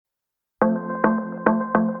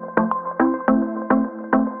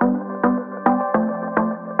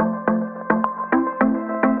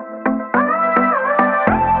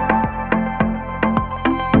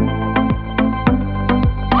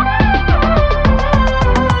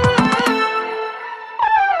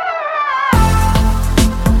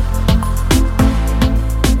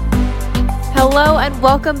and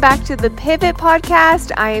welcome back to the Pivot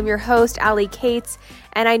Podcast. I am your host, Allie Cates,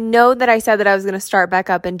 and I know that I said that I was going to start back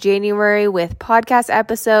up in January with podcast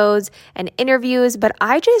episodes and interviews, but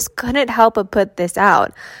I just couldn't help but put this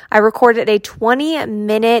out. I recorded a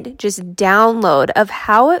 20-minute just download of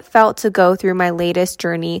how it felt to go through my latest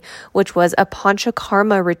journey, which was a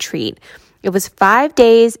Panchakarma retreat. It was 5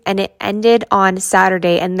 days and it ended on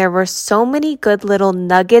Saturday, and there were so many good little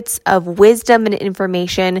nuggets of wisdom and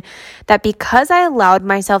information that because I allowed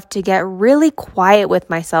myself to get really quiet with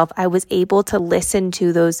myself, I was able to listen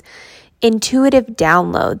to those intuitive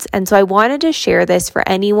downloads. And so I wanted to share this for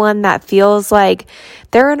anyone that feels like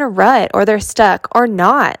they're in a rut or they're stuck or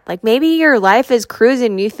not. Like maybe your life is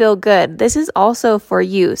cruising, you feel good. This is also for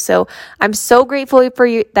you. So I'm so grateful for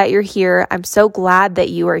you that you're here. I'm so glad that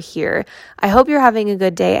you are here. I hope you're having a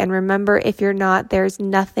good day. And remember, if you're not, there's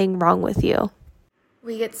nothing wrong with you.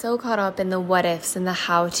 We get so caught up in the what ifs and the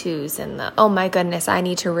how to's and the, oh my goodness, I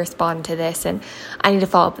need to respond to this and I need to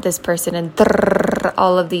follow up with this person and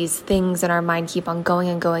all of these things in our mind keep on going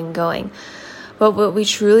and going and going. But what we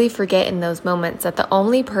truly forget in those moments that the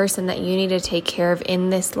only person that you need to take care of in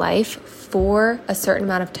this life for a certain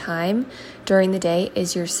amount of time during the day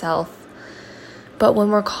is yourself. But when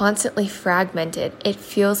we're constantly fragmented, it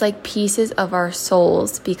feels like pieces of our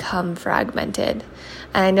souls become fragmented.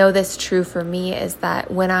 And I know that's true for me is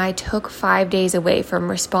that when I took 5 days away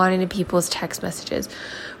from responding to people's text messages,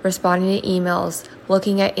 responding to emails,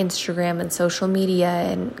 looking at Instagram and social media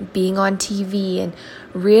and being on TV and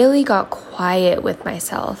really got quiet with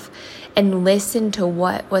myself and listened to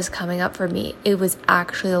what was coming up for me, it was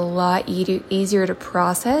actually a lot easier to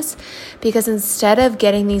process because instead of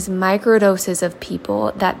getting these microdoses of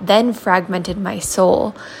people that then fragmented my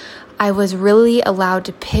soul, I was really allowed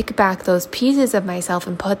to pick back those pieces of myself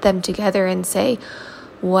and put them together and say,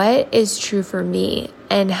 what is true for me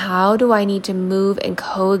and how do I need to move and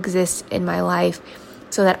coexist in my life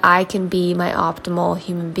so that I can be my optimal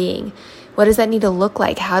human being? What does that need to look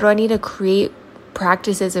like? How do I need to create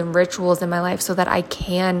practices and rituals in my life so that I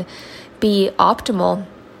can be optimal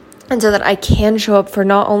and so that I can show up for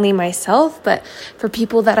not only myself, but for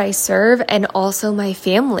people that I serve and also my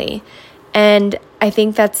family? And I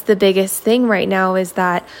think that's the biggest thing right now is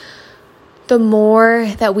that the more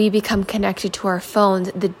that we become connected to our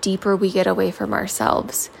phones, the deeper we get away from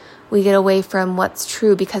ourselves. We get away from what's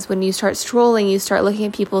true because when you start scrolling, you start looking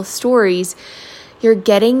at people's stories, you're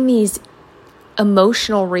getting these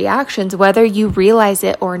emotional reactions, whether you realize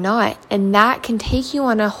it or not. And that can take you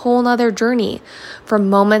on a whole nother journey for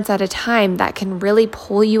moments at a time that can really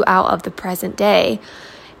pull you out of the present day.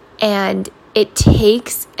 And it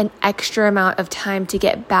takes an extra amount of time to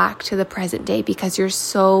get back to the present day because you're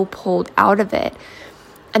so pulled out of it.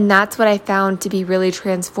 And that's what I found to be really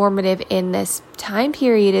transformative in this time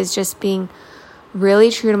period is just being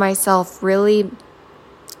really true to myself, really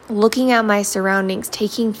looking at my surroundings,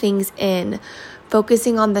 taking things in,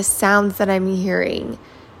 focusing on the sounds that I'm hearing,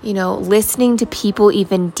 listening to people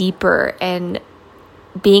even deeper and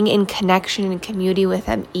being in connection and community with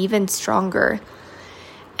them even stronger.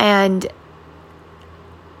 And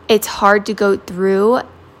it's hard to go through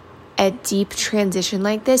a deep transition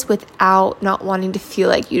like this without not wanting to feel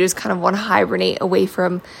like you just kind of want to hibernate away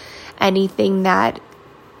from anything that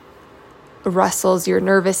rustles your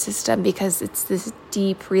nervous system because it's this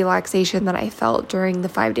deep relaxation that I felt during the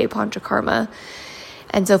 5-day Panchakarma.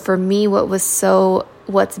 And so for me, what's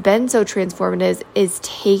been so transformative is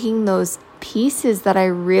taking those pieces that I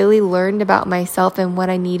really learned about myself and what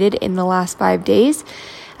I needed in the last 5 days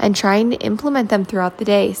and trying to implement them throughout the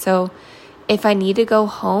day. So if I need to go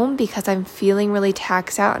home because I'm feeling really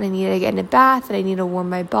taxed out and I need to get in a bath and I need to warm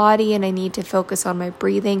my body and I need to focus on my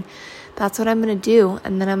breathing, that's what I'm going to do.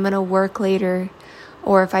 And then I'm going to work later.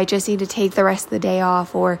 Or if I just need to take the rest of the day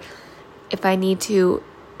off, or if I need to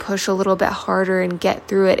push a little bit harder and get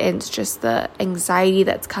through it and it's just the anxiety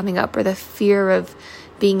that's coming up or the fear of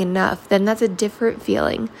being enough, then that's a different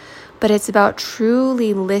feeling. But it's about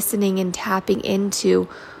truly listening and tapping into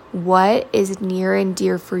what is near and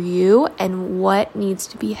dear for you and what needs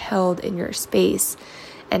to be held in your space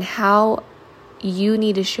and how you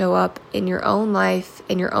need to show up in your own life,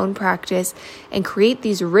 in your own practice, and create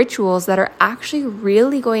these rituals that are actually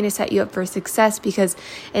really going to set you up for success. Because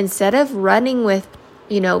instead of running with,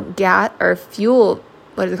 gas or fuel,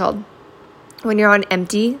 what is it called? When you're on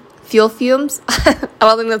empty, fuel fumes. I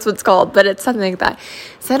don't think that's what it's called, but it's something like that.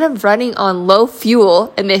 Instead of running on low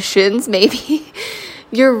fuel emissions, maybe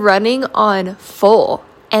you're running on full.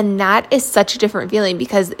 And that is such a different feeling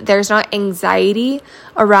because there's not anxiety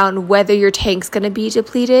around whether your tank's going to be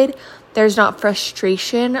depleted. There's not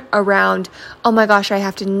frustration around, oh my gosh, I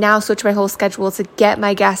have to now switch my whole schedule to get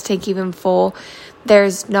my gas tank even full.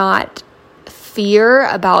 There's not fear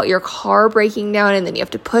about your car breaking down and then you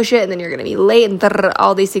have to push it and then you're going to be late and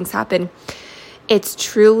all these things happen. It's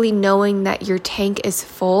truly knowing that your tank is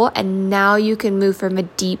full, and now you can move from a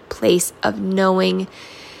deep place of knowing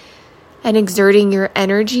and exerting your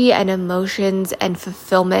energy and emotions and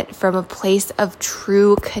fulfillment from a place of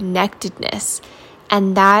true connectedness.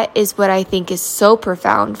 And that is what I think is so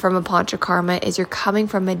profound from a Panchakarma, is you're coming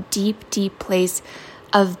from a deep, deep place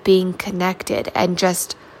of being connected and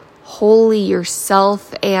just wholly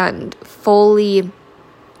yourself and fully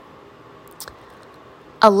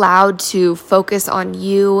allowed to focus on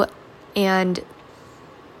you. And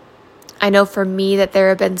I know for me that there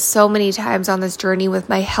have been so many times on this journey with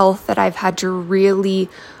my health that I've had to really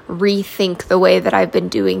rethink the way that I've been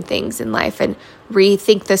doing things in life and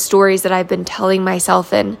rethink the stories that I've been telling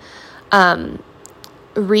myself and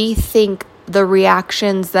rethink the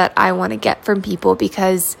reactions that I want to get from people,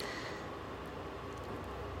 because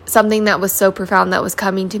something that was so profound that was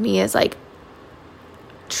coming to me is like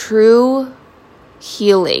true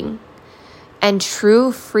healing and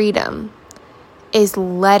true freedom is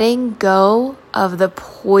letting go of the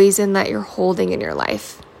poison that you're holding in your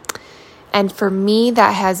life. And for me,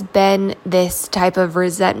 that has been this type of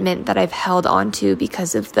resentment that I've held onto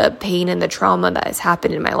because of the pain and the trauma that has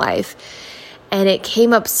happened in my life. And it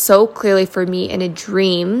came up so clearly for me in a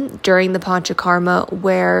dream during the Panchakarma,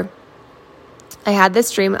 where I had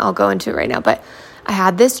this dream. I'll go into it right now, but I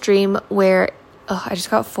had this dream where, I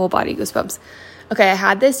just got full body goosebumps. Okay, I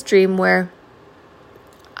had this dream where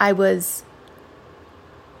I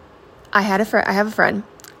have a friend,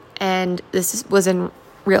 and this was in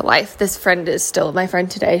real life. This friend is still my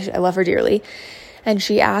friend today. I love her dearly. And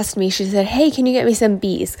she asked me, she said, hey, can you get me some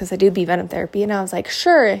bees? Because I do bee venom therapy. And I was like,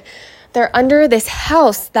 sure. They're under this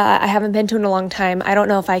house that I haven't been to in a long time. I don't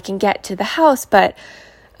know if I can get to the house, but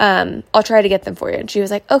I'll try to get them for you. And she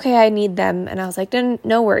was like, okay, I need them. And I was like,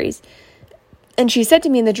 no worries. And she said to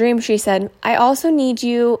me in the dream, she said, I also need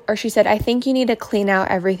you, or she said, I think you need to clean out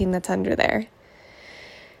everything that's under there.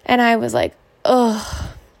 And I was like, I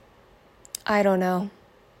don't know.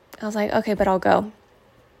 I was like, okay, but I'll go.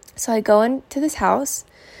 So I go into this house.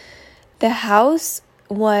 The house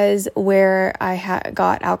was where I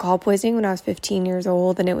got alcohol poisoning when I was 15 years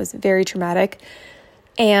old, and it was very traumatic.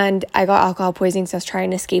 And I got alcohol poisoning, so I was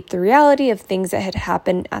trying to escape the reality of things that had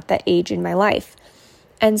happened at that age in my life.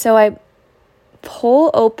 And so I pull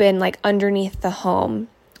open like underneath the home,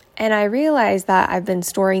 and I realized that I've been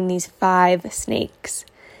storing these 5 snakes.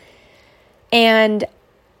 And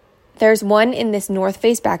there's one in this North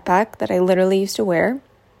Face backpack that I literally used to wear.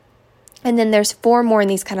 And then there's 4 more in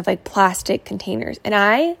these kind of like plastic containers. And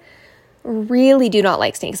I really do not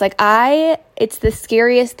like snakes. It's the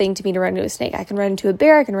scariest thing to me to run into a snake. I can run into a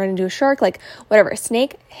bear, I can run into a shark, like whatever. A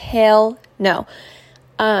snake, hell no.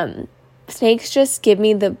 Snakes just give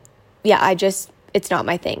me it's not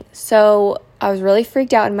my thing. So I was really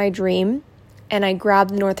freaked out in my dream, and I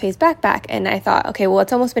grabbed the North Face backpack, and I thought, okay, well,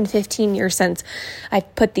 it's almost been 15 years since I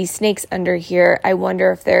put these snakes under here. I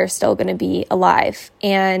wonder if they're still going to be alive.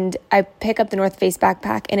 And I pick up the North Face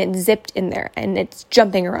backpack, and it's zipped in there, and it's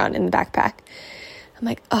jumping around in the backpack. I'm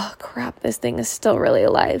like, oh crap, this thing is still really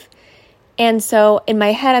alive. And so in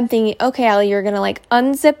my head, I'm thinking, okay, Allie, you're going to like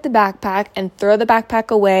unzip the backpack and throw the backpack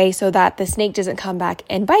away so that the snake doesn't come back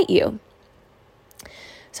and bite you.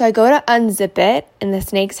 So I go to unzip it, and the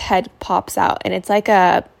snake's head pops out, and it's like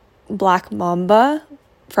a black mamba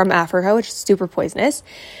from Africa, which is super poisonous.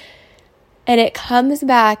 And it comes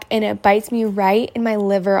back, and it bites me right in my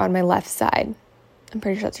liver on my left side. I'm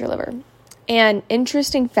pretty sure that's your liver. And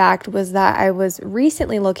interesting fact was that I was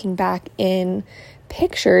recently looking back in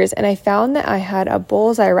pictures, and I found that I had a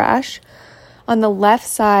bullseye rash on the left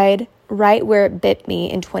side right where it bit me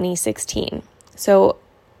in 2016. So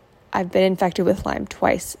I've been infected with Lyme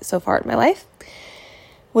twice so far in my life,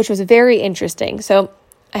 which was very interesting. So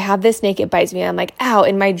I have this snake, it bites me, and I'm like, ow.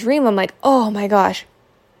 In my dream, I'm like, oh my gosh.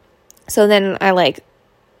 So then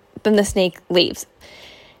then the snake leaves.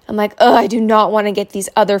 I'm like, I do not want to get these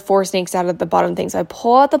other 4 snakes out of the bottom thing. So I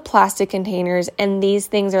pull out the plastic containers, and these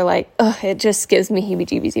things are like, it just gives me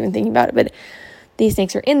heebie-jeebies even thinking about it. But these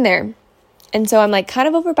snakes are in there. And so I'm like kind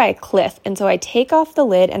of over by a cliff. And so I take off the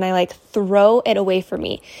lid and I like throw it away from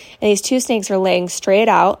me. And these 2 snakes are laying straight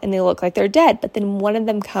out, and they look like they're dead. But then one of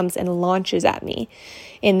them comes and launches at me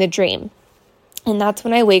in the dream. And that's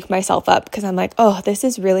when I wake myself up, because I'm like, this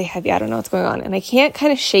is really heavy. I don't know what's going on. And I can't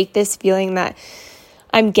kind of shake this feeling that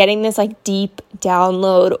I'm getting this like deep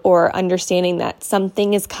download or understanding that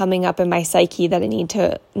something is coming up in my psyche that I need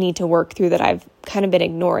to work through that I've kind of been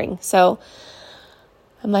ignoring. So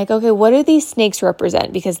I'm like, okay, what do these snakes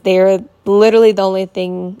represent? Because they're literally the only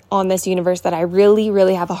thing on this universe that I really,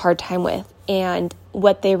 really have a hard time with. And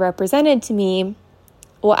what they represented to me,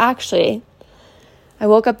 well, actually, I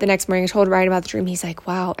woke up the next morning, I told Ryan about the dream. He's like,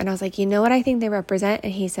 wow. And I was like, you know what I think they represent?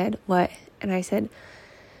 And he said, what? And I said,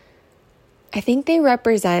 I think they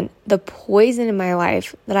represent the poison in my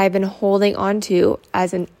life that I've been holding on to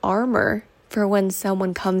as an armor for when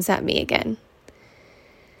someone comes at me again.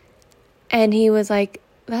 And he was like,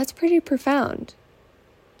 that's pretty profound.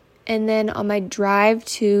 And then on my drive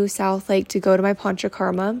to South Lake to go to my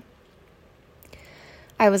Panchakarma,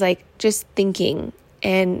 I was like just thinking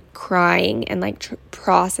and crying and like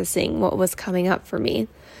processing what was coming up for me.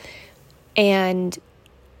 And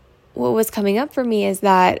what was coming up for me is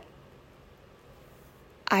that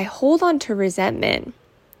I hold on to resentment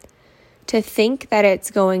to think that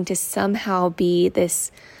it's going to somehow be this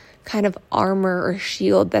kind of armor or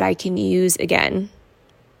shield that I can use again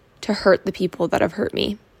to hurt the people that have hurt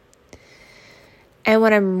me. And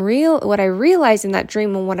what I realized in that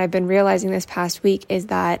dream and what I've been realizing this past week is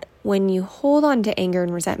that when you hold on to anger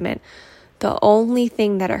and resentment, the only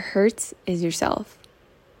thing that it hurts is yourself.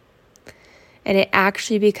 And it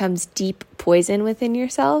actually becomes deep poison within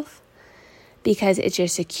yourself because it's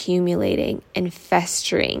just accumulating and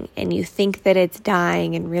festering, and you think that it's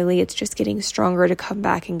dying, and really it's just getting stronger to come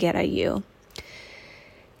back and get at you.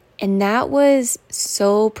 And that was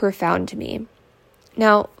so profound to me.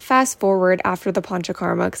 Now, fast forward after the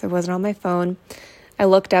Panchakarma, because I wasn't on my phone, I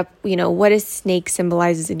looked up, what does snake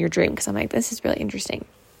symbolizes in your dream? Because I'm like, this is really interesting.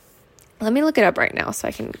 Let me look it up right now so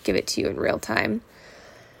I can give it to you in real time.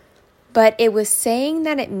 But it was saying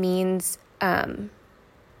that it means, that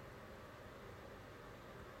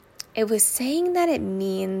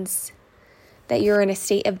you're in a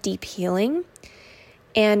state of deep healing,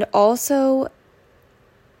 and also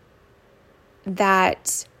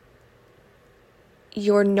that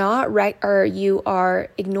you're not right, or you are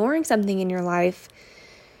ignoring something in your life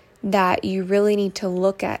that you really need to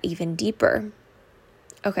look at even deeper.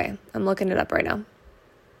 Okay, I'm looking it up right now.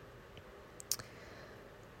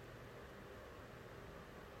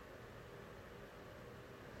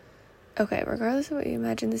 Okay, regardless of what you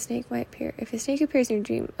imagine, the snake might appear. If a snake appears in your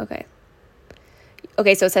dream, okay,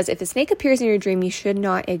 so it says, if a snake appears in your dream, you should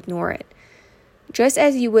not ignore it. Just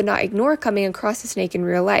as you would not ignore coming across a snake in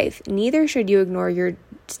real life, neither should you ignore your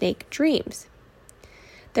snake dreams.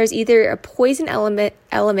 There's either a poison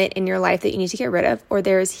element in your life that you need to get rid of, or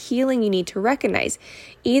there is healing you need to recognize.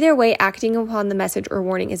 Either way, acting upon the message or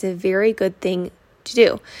warning is a very good thing to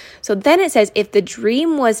do. So then it says, if the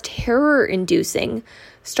dream was terror-inducing,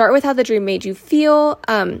 start with how the dream made you feel.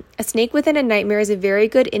 A snake within a nightmare is a very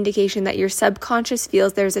good indication that your subconscious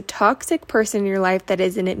feels there's a toxic person in your life that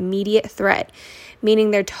is an immediate threat,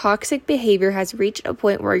 meaning their toxic behavior has reached a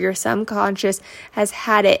point where your subconscious has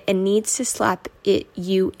had it and needs to slap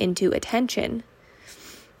you into attention.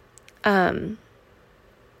 And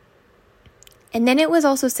then it was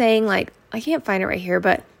also saying, like, I can't find it right here,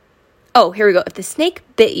 but oh, here we go. If the snake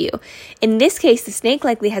bit you, in this case, the snake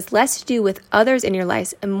likely has less to do with others in your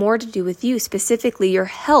life and more to do with you, specifically your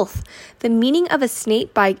health. The meaning of a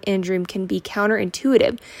snake bite in a dream can be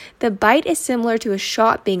counterintuitive. The bite is similar to a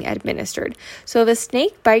shot being administered. So if a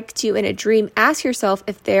snake bites you in a dream, ask yourself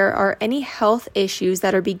if there are any health issues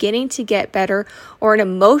that are beginning to get better, or an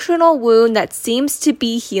emotional wound that seems to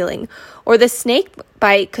be healing. Or the snake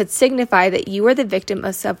bite could signify that you are the victim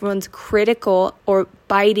of someone's critical or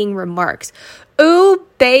biting remarks. Ooh,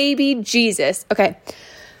 baby Jesus. Okay.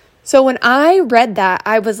 So when I read that,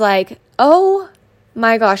 I was like, oh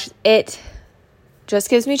my gosh, it just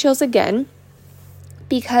gives me chills again.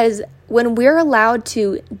 Because when we're allowed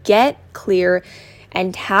to get clear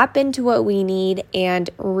and tap into what we need and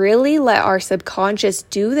really let our subconscious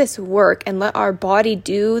do this work and let our body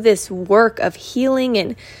do this work of healing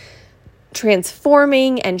and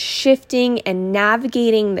transforming and shifting and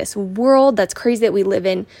navigating this world that's crazy that we live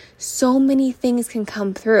in, so many things can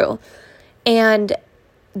come through. And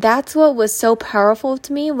that's what was so powerful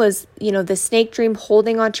to me was, the snake dream,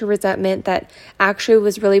 holding on to resentment that actually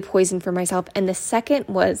was really poison for myself. And the second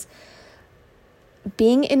was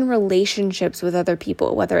being in relationships with other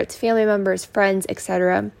people, whether it's family members, friends,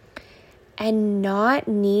 etc., and not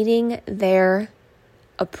needing their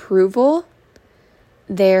approval,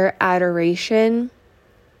 their adoration,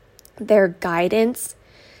 their guidance,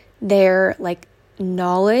 their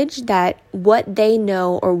knowledge that what they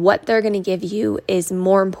know or what they're going to give you is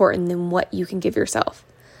more important than what you can give yourself.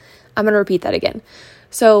 I'm going to repeat that again.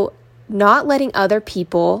 So not letting other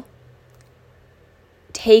people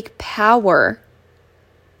take power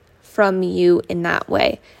from you in that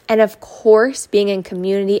way. And of course, being in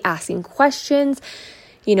community, asking questions,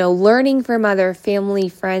 learning from other family,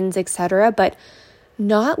 friends, etc., but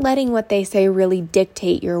not letting what they say really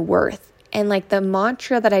dictate your worth. And like the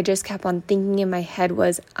mantra that I just kept on thinking in my head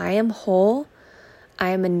was, I am whole, I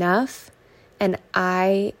am enough, and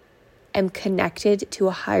I am connected to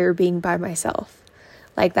a higher being by myself.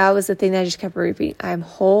 Like that was the thing that I just kept repeating. I am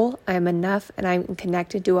whole, I am enough, and I'm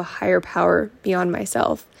connected to a higher power beyond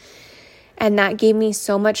myself. And that gave me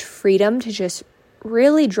so much freedom to just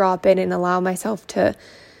really drop in and allow myself to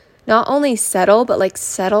not only settle, but like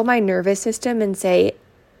settle my nervous system and say,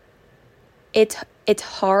 it's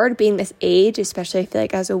hard being this age, especially I feel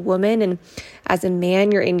like as a woman and as a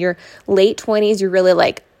man, you're in your late 20s, you're really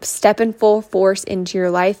like stepping full force into your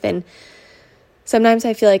life. And sometimes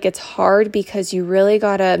I feel like it's hard because you really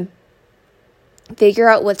gotta figure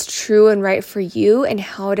out what's true and right for you and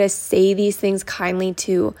how to say these things kindly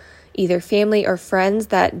to either family or friends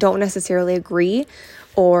that don't necessarily agree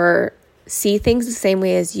or see things the same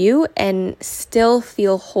way as you, and still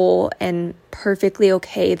feel whole and perfectly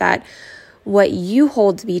okay that what you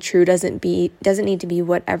hold to be true doesn't need to be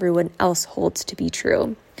what everyone else holds to be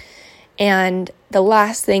true. And the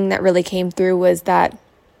last thing that really came through was that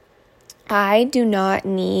I do not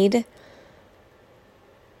need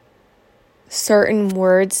certain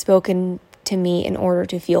words spoken to me in order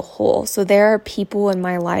to feel whole. So there are people in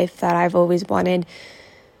my life that I've always wanted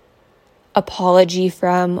apology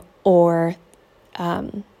from, or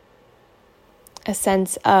a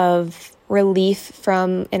sense of relief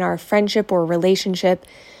from in our friendship or relationship.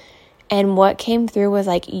 And what came through was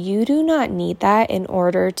like, you do not need that in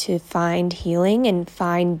order to find healing and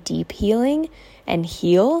find deep healing and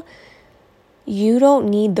heal. You don't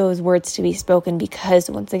need those words to be spoken because,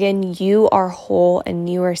 once again, you are whole and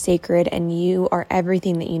you are sacred and you are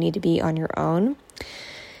everything that you need to be on your own.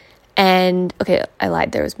 And okay, I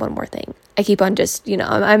lied. There was one more thing. I keep on just,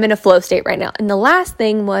 I'm in a flow state right now. And the last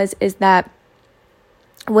thing is that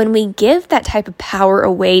when we give that type of power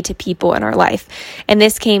away to people in our life, and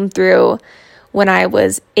this came through when I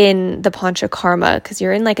was in the Panchakarma, because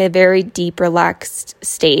you're in like a very deep, relaxed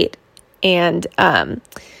state, and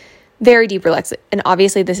very deep, relaxed. And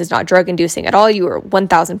obviously this is not drug inducing at all. You are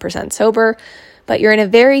 1000% sober, but you're in a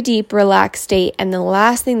very deep, relaxed state. And the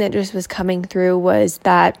last thing that just was coming through was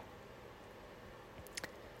that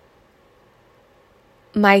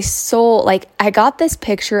my soul, like I got this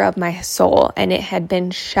picture of my soul and it had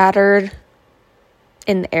been shattered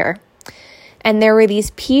in the air. And there were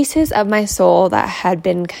these pieces of my soul that had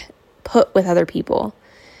been put with other people.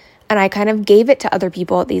 And I kind of gave it to other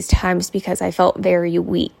people at these times because I felt very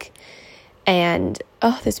weak. And,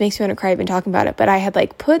 this makes me want to cry even talking about it. But I had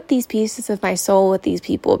like put these pieces of my soul with these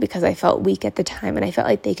people because I felt weak at the time. And I felt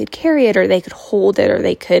like they could carry it, or they could hold it, or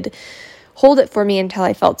they could hold it for me until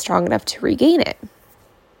I felt strong enough to regain it.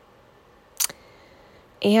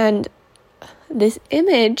 And this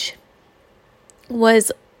image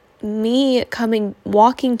was me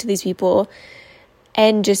walking to these people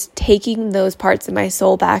and just taking those parts of my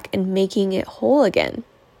soul back and making it whole again.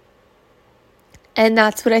 And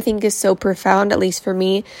that's what I think is so profound, at least for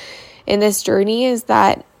me in this journey, is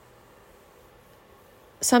that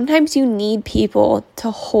sometimes you need people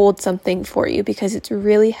to hold something for you because it's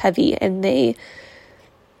really heavy and they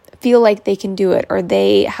feel like they can do it, or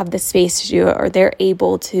they have the space to do it, or they're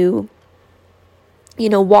able to,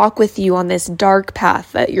 walk with you on this dark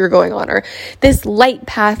path that you're going on, or this light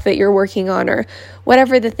path that you're working on, or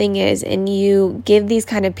whatever the thing is. And you give these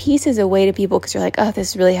kind of pieces away to people because you're like, oh,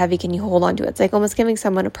 this is really heavy. Can you hold on to it? It's like almost giving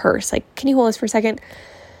someone a purse. Like, can you hold this for a second?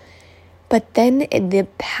 But then the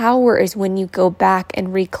power is when you go back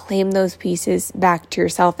and reclaim those pieces back to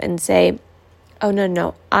yourself and say, oh,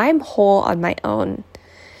 no, I'm whole on my own.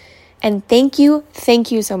 And thank you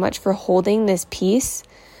so much for holding this piece,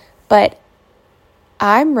 but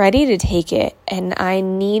I'm ready to take it, and I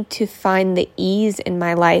need to find the ease in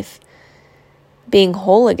my life being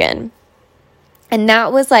whole again. And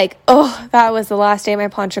that was like, that was the last day of my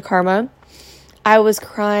Panchakarma. I was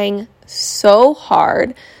crying so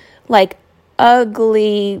hard, like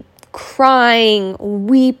ugly, crying,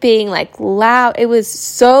 weeping, like loud. It was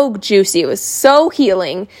so juicy. It was so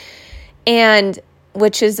healing. And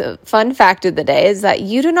which is a fun fact of the day, is that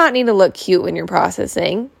you do not need to look cute when you're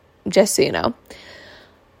processing, just so you know.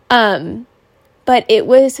 But it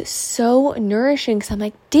was so nourishing because I'm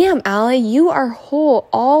like, damn, Allie, you are whole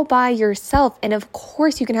all by yourself. And of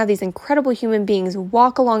course you can have these incredible human beings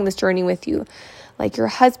walk along this journey with you, like your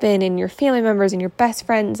husband and your family members and your best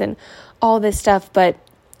friends and all this stuff, but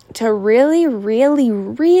to really, really,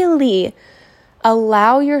 really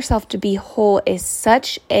allow yourself to be whole is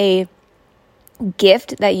such a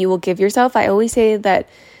gift that you will give yourself. I always say that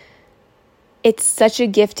it's such a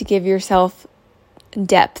gift to give yourself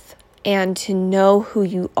depth and to know who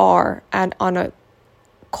you are on a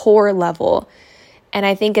core level. And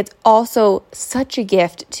I think it's also such a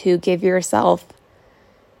gift to give yourself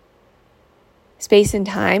space and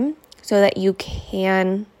time so that you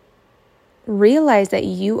can realize that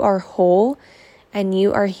you are whole and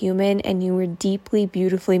you are human and you were deeply,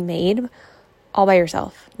 beautifully made all by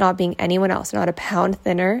yourself, not being anyone else, not a pound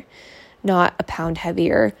thinner, not a pound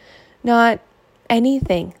heavier, not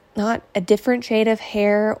anything, not a different shade of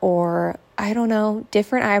hair or, I don't know,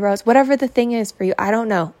 different eyebrows, whatever the thing is for you. I don't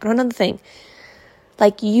know the thing.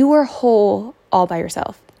 Like, you are whole all by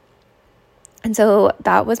yourself. And so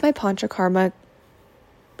that was my Panchakarma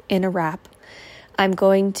in a wrap. I'm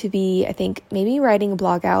going to be, I think, maybe writing a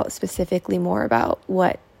blog out specifically more about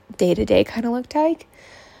what day-to-day kind of looked like.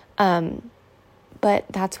 But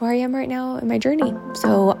that's where I am right now in my journey.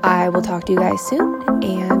 So I will talk to you guys soon,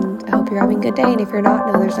 and I hope you're having a good day. And if you're not,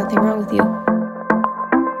 no, there's nothing wrong with you.